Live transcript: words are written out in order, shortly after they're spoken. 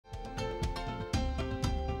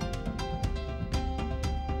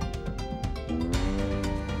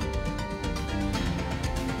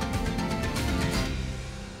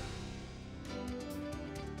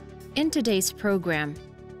In today's program,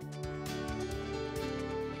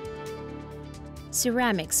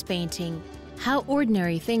 ceramics painting, how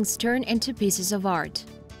ordinary things turn into pieces of art.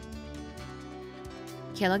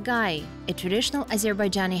 KelaghaI, a traditional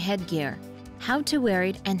Azerbaijani headgear, how to wear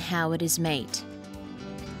it and how it is made.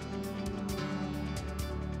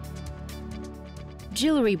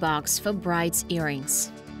 Jewelry-box for bride's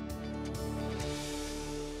earrings.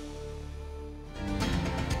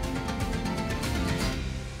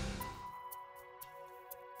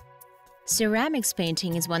 Ceramics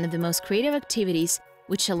painting is one of the most creative activities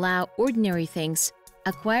which allow ordinary things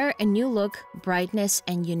acquire a new look, brightness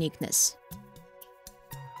and uniqueness.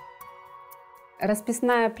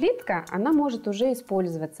 Расписная плитка, она может уже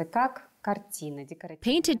использоваться как картина, декоративная.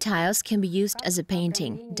 Painted tiles can be used as a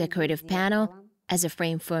painting, decorative panel, as a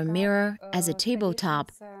frame for a mirror, as a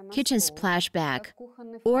tabletop, kitchen splashback,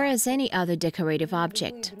 or as any other decorative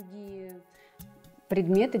object.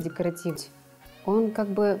 Предметы декоративные. Он как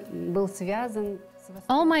бы был связан.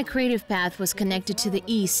 All my creative path was connected to the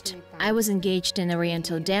East. I was engaged in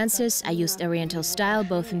Oriental dances. I used Oriental style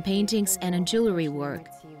both in paintings and in jewelry work,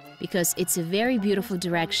 because it's a very beautiful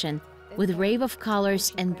direction with a rave of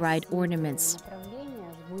colors and bright ornaments.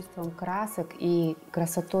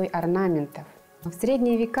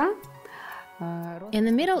 In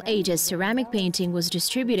the Middle Ages, ceramic painting was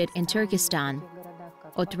distributed in Turkestan,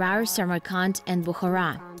 Otrar, Samarkand, and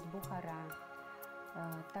Bukhara.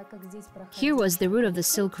 Here was the root of the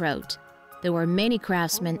Silk Road. There were many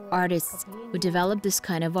craftsmen, artists who developed this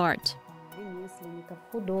kind of art.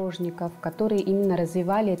 Художников, которые именно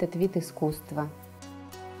развивали этот вид искусства.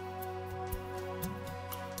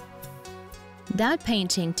 That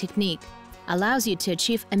painting technique allows you to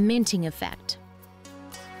achieve a minting effect.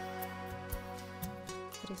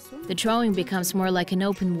 The drawing becomes more like an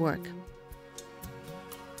open work.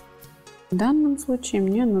 В данном случае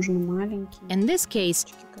мне нужны маленькие. In this case,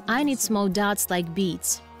 I need small dots like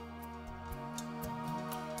beads.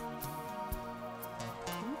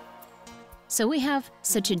 So we have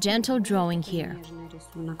such a gentle drawing here.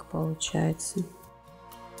 Рисунок получается.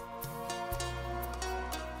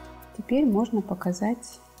 Теперь можно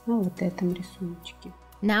показать на вот этом рисуночке.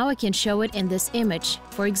 Now I can show it in this image.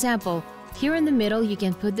 For example, here in the middle you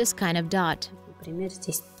can put this kind of dot. Например,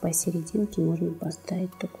 здесь посерединке можно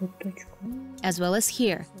поставить такую точку. As well as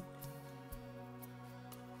here.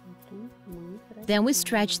 Then we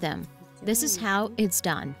stretch them. This is how it's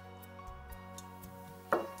done.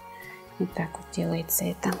 Вот так вот делается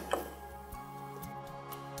это.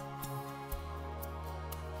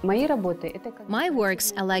 Мои работы это как My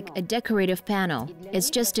works are like a decorative panel. It's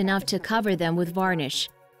just enough to cover them with varnish.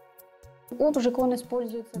 обжиг, он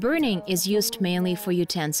используется. Burning is used mainly for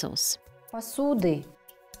utensils. Посуды.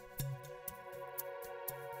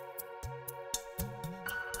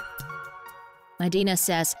 Madina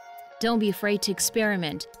says, don't be afraid to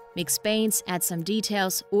experiment. Mix paints, add some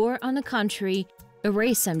details, or on the contrary,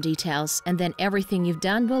 erase some details, and then everything you've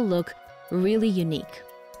done will look really unique.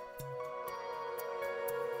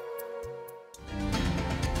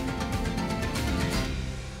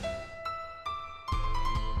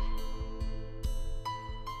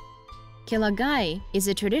 KelaghaI is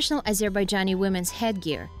a traditional Azerbaijani women's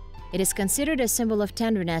headgear. It is considered a symbol of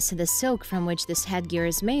tenderness, and the silk from which this headgear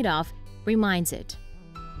is made of reminds it.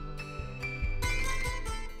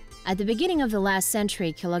 At the beginning of the last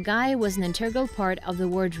century, KelaghaI was an integral part of the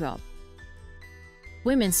wardrobe.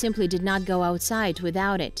 Women simply did not go outside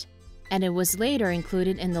without it, and it was later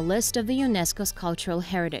included in the list of the UNESCO's cultural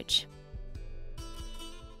heritage.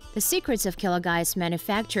 The secrets of KelaghaI's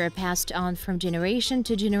manufacture are passed on from generation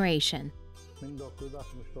to generation.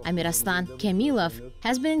 Amiraslan Kemilov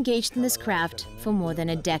has been engaged in this craft for more than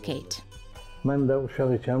a decade.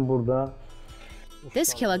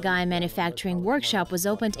 This KelaghaI manufacturing workshop was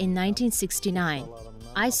opened in 1969.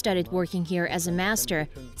 I started working here as a master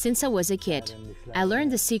since I was a kid. I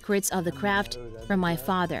learned the secrets of the craft from my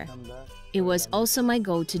father. It was also my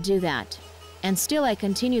goal to do that. And still I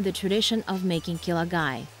continue the tradition of making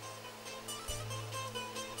KelaghaI.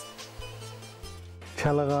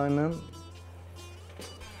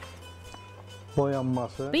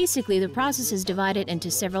 Basically, the process is divided into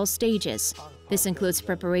several stages. This includes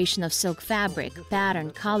preparation of silk fabric,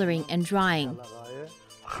 pattern, coloring, and drying.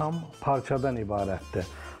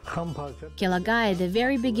 KelaghaI, the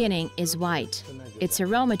very beginning, is white. It's a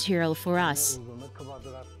raw material for us.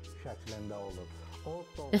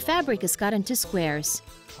 The fabric is cut into squares.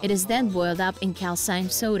 It is then boiled up in calcined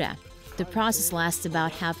soda. The process lasts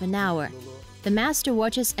about half an hour. The master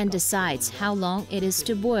watches and decides how long it is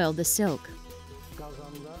to boil the silk.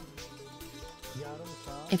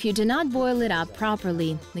 If you do not boil it up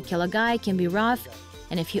properly, the KelaghaI can be rough,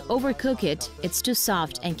 and if you overcook it, it's too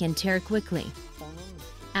soft and can tear quickly.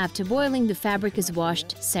 After boiling, the fabric is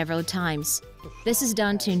washed several times. This is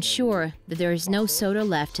done to ensure that there is no soda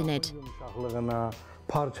left in it.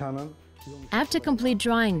 After complete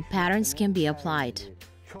drying, patterns can be applied.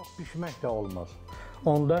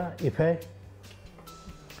 Onda ipək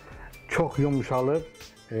çox yumşalır,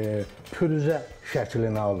 pürüzə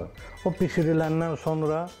şəklini alır. O bişiriləndən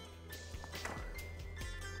sonra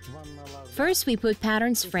First, we put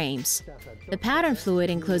patterns frames. The pattern fluid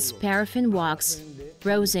includes paraffin wax,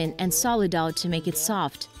 rosin, and solidol to make it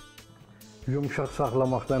soft. Yumşaq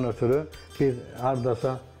saxlamaqdan ötürü bir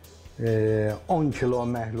hardasa 10 kilo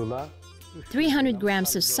məhlula 300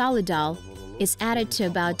 grams of solidol is added to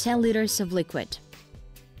about 10 liters of liquid.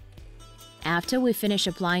 After we finish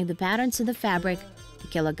applying the pattern to the fabric, the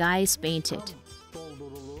KelaghaI is painted.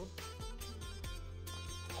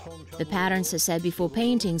 The patterns are set before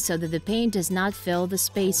painting so that the paint does not fill the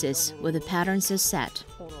spaces where the patterns are set.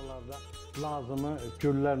 Oralarda lazımı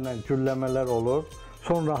güllərlə gülləmələr olur,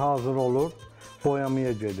 sonra hazır olur,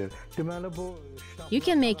 boyamaya gedir. Deməli bu You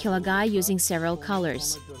can make KelaghaI using several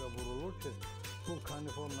colors.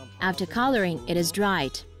 After coloring, it is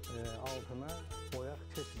dried.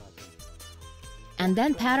 And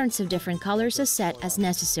then patterns of different colors are set as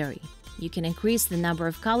necessary. You can increase the number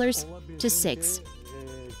of colors to 6.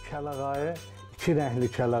 KelaghaI, 2 rəngli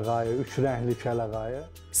KelaghaI, 3 rəngli KelaghaI.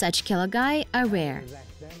 Such KelaghaI are rare.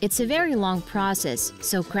 It's a very long process,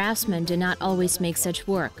 so craftsmen do not always make such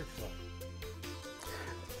work.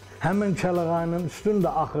 Həmin KelaghaI'nin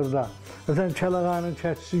üstündə axırda, məsələn KelaghaI'nin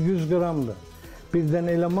çəkisi 100 qramdır. Birdən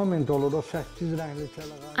elə moment olur, o 8 rəngli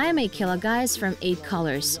KelaghaI. I make KelaghaIs from 8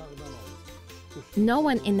 colors. No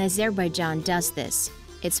one in Azerbaijan does this.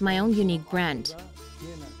 It's my own unique brand.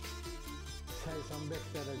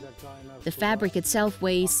 The fabric itself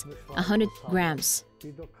weighs 100 grams.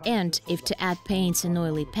 And if to add paints and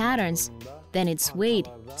oily patterns, then its weight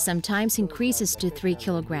sometimes increases to 3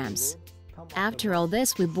 kilograms. After all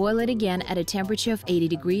this, we boil it again at a temperature of 80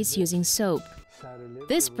 degrees using soap.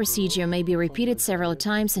 This procedure may be repeated several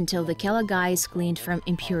times until the KelaghaI is cleaned from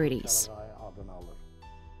impurities.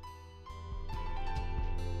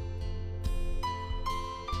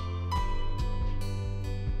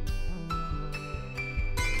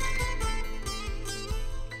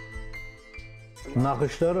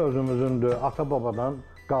 Naxışlar özümüzündür, ata-babadan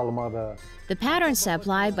qalmadır. The patterns are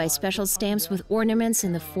applied by special stamps with ornaments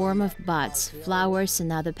in the form of buds, flowers,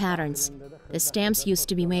 and other patterns. The stamps used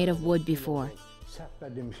to be made of wood before.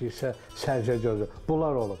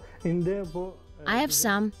 I have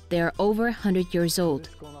some. They are over 100 years old.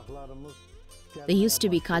 They used to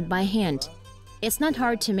be cut by hand. It's not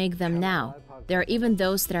hard to make them now. There are even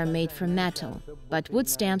those that are made from metal, but wood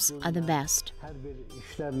stamps are the best.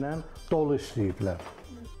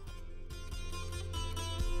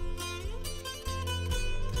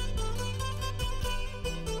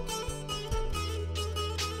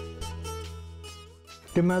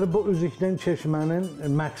 Deməli, bu üzükdən keçmənin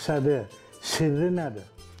məqsədi, sirri nədir?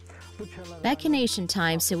 Back in ancient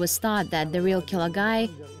times, it was thought that the real KelaghaI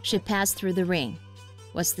should pass through the ring.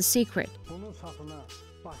 What's the secret?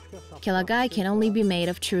 KelaghaI can only be made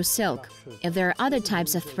of true silk. If there are other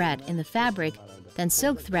types of thread in the fabric, then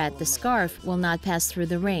silk thread, the scarf, will not pass through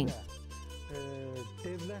the ring,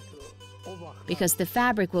 because the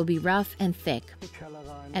fabric will be rough and thick.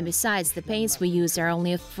 And besides, the paints we use are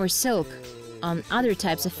only for silk. On other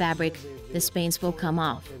types of fabric, the paints will come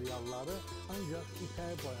off.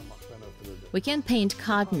 We can paint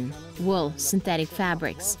cotton, wool, synthetic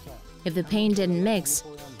fabrics. If the paint didn't mix,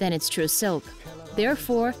 then it's true silk.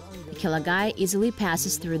 Therefore, the KelaghaI easily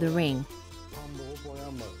passes through the ring.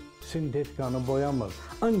 Sintetikanı boyamır,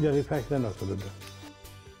 ancaq ipəkdən ötürüdür.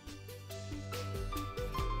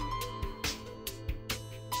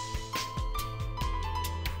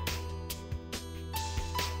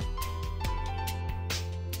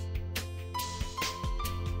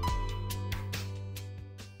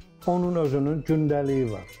 Onun özünün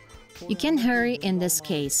gündəliyi var. You can hurry in this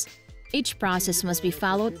case. Each process must be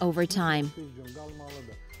followed over time.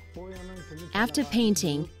 After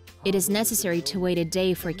painting, it is necessary to wait a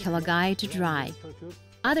day for KelaghaI to dry.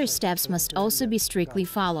 Other steps must also be strictly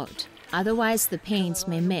followed. Otherwise, the paints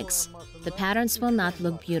may mix. The patterns will not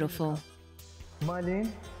look beautiful.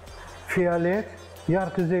 Malin, fiyalet,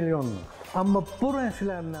 yarkı zelyonlu. Amma bu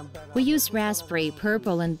renklərlə We use raspberry,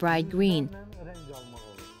 purple, and bright green.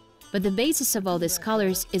 But the basis of all these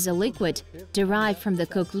colors is a liquid derived from the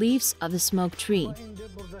cooked leaves of the smoke tree.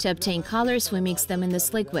 To obtain colors, we mix them in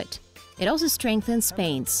this liquid. It also strengthens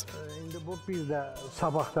paints.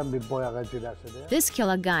 This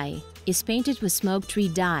KelaghaI is painted with smoke tree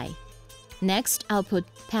dye. Next, I'll put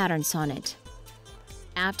patterns on it.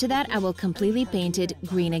 After that, I will completely paint it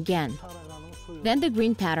green again. Then the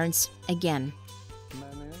green patterns again,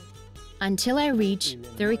 until I reach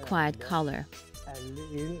the required color.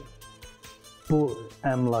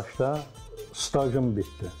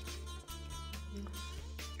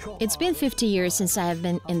 It's been 50 years since I have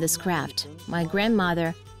been in this craft. My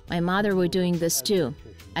grandmother, my mother were doing this too.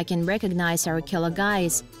 I can recognize our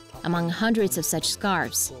KelaghaIs among hundreds of such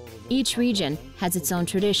scarves. Each region has its own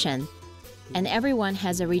tradition, and everyone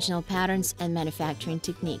has original patterns and manufacturing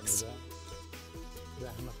techniques.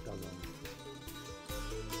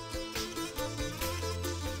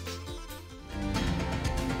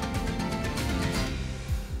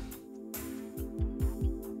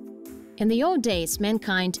 In the old days,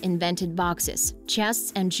 mankind invented boxes,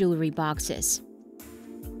 chests, and jewelry boxes.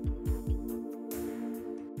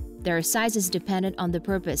 Their sizes depended on the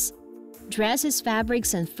purpose. Dresses,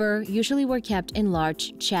 fabrics, and fur usually were kept in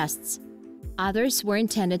large chests. Others were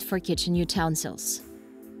intended for kitchen utensils.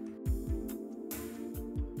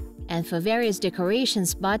 And for various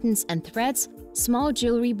decorations, buttons, and threads, small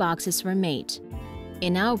jewelry boxes were made.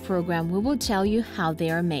 In our program, we will tell you how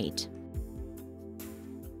they are made.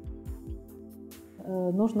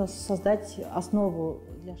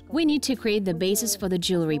 We need to create the basis for the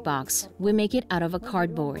jewelry box. We make it out of a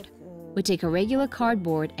cardboard. We take a regular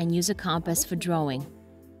cardboard and use a compass for drawing.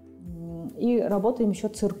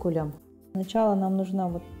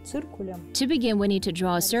 To begin, we need to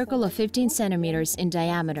draw a circle of 15 centimeters in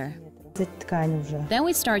diameter. Then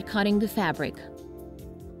we start cutting the fabric.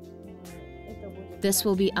 This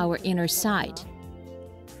will be our inner side.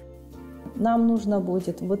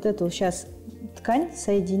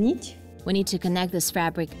 We need to connect this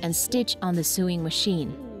fabric and stitch on the sewing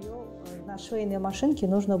machine.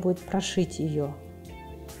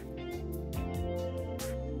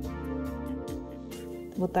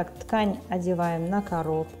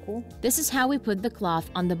 This is how we put the cloth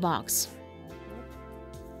on the box.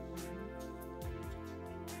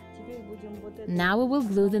 Now we will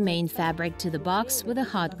glue the main fabric to the box with a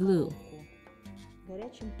hot glue.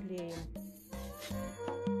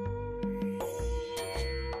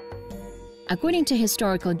 According to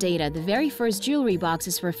historical data, the very first jewelry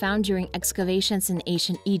boxes were found during excavations in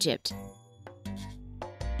ancient Egypt.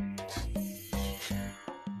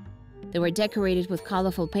 They were decorated with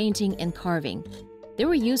colorful painting and carving. They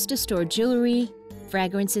were used to store jewelry,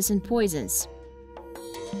 fragrances, and poisons.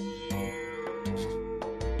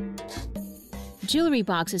 Jewelry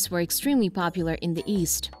boxes were extremely popular in the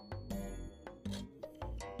East.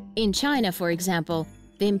 In China, for example,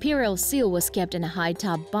 the imperial seal was kept in a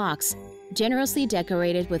high-top box, generously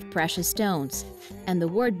decorated with precious stones, and the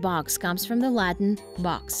word box comes from the Latin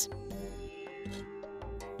box.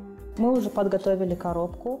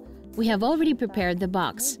 We have already prepared the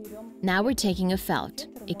box. Now we're taking a felt.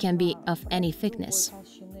 It can be of any thickness.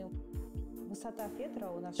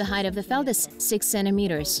 The height of the felt is 6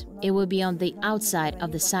 centimeters. It will be on the outside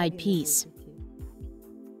of the side piece.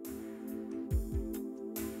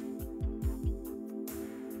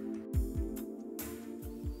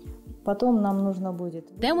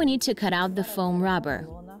 Then we need to cut out the foam rubber.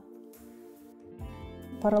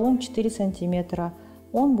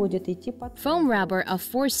 Foam rubber of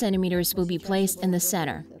 4 centimeters will be placed in the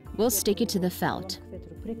center. We'll stick it to the felt.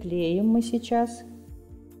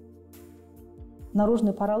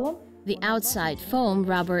 The outside foam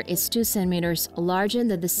rubber is 2 centimeters larger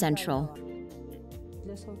than the central.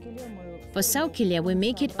 For saukilya, we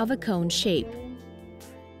make it of a cone shape.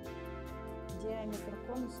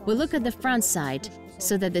 We look at the front side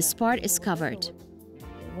so that this part is covered.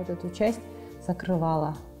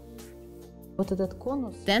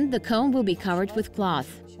 Then the cone will be covered with cloth.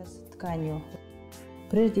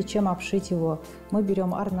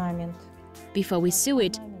 Before we sew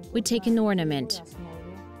it, we take an ornament.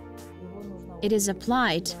 It is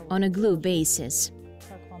applied on a glue basis.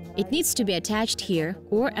 It needs to be attached here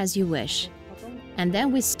or as you wish. And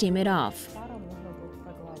then we steam it off.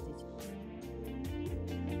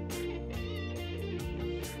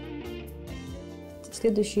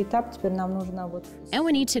 And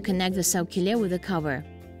we need to connect the saukilya with the cover.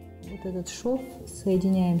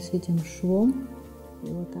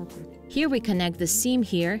 Here we connect the seam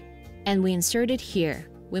here, and we insert it here.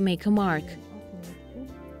 We make a mark.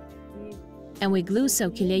 And we glue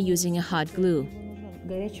saukilya using a hot glue.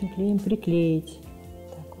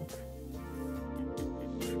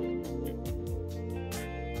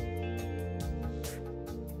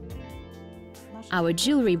 Our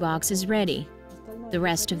jewelry box is ready. The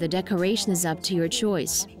rest of the decoration is up to your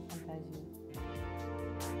choice.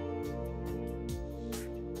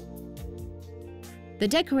 The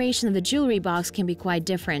decoration of the jewelry box can be quite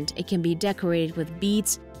different. It can be decorated with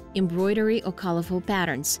beads, embroidery, or colorful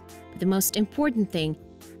patterns. But the most important thing,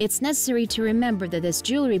 it's necessary to remember that these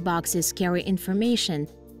jewelry boxes carry information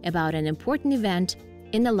about an important event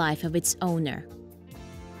in the life of its owner.